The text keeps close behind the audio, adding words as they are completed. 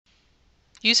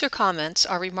User comments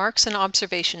are remarks and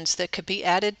observations that could be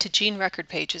added to gene record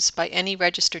pages by any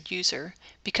registered user.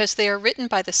 Because they are written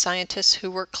by the scientists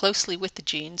who work closely with the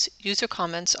genes, user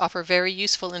comments offer very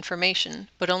useful information,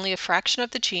 but only a fraction of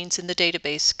the genes in the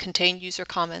database contain user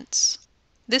comments.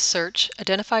 This search,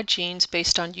 Identified Genes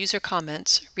Based on User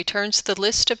Comments, returns the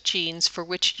list of genes for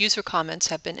which user comments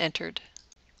have been entered.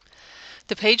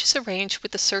 The page is arranged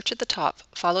with the search at the top,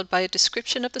 followed by a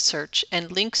description of the search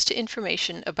and links to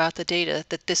information about the data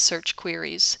that this search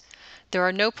queries. There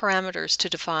are no parameters to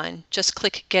define, just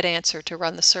click Get Answer to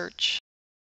run the search.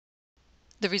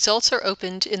 The results are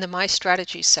opened in the My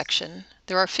Strategies section.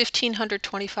 There are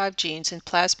 1,525 genes in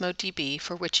PlasmoDB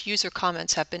for which user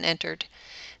comments have been entered.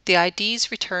 The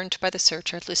IDs returned by the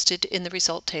search are listed in the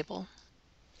result table.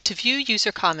 To view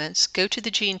user comments, go to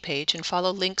the gene page and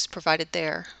follow links provided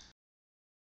there.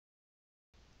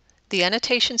 The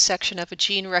annotation section of a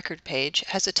gene record page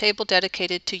has a table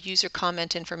dedicated to user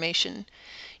comment information.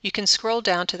 You can scroll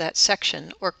down to that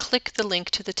section or click the link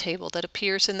to the table that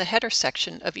appears in the header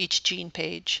section of each gene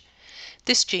page.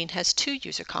 This gene has 2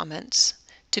 user comments.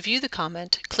 To view the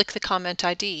comment, click the comment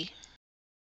ID.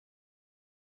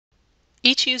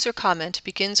 Each user comment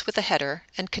begins with a header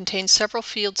and contains several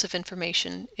fields of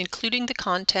information, including the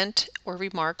content or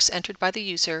remarks entered by the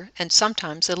user and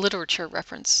sometimes a literature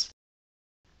reference.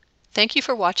 Thank you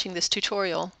for watching this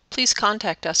tutorial. Please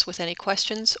contact us with any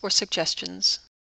questions or suggestions.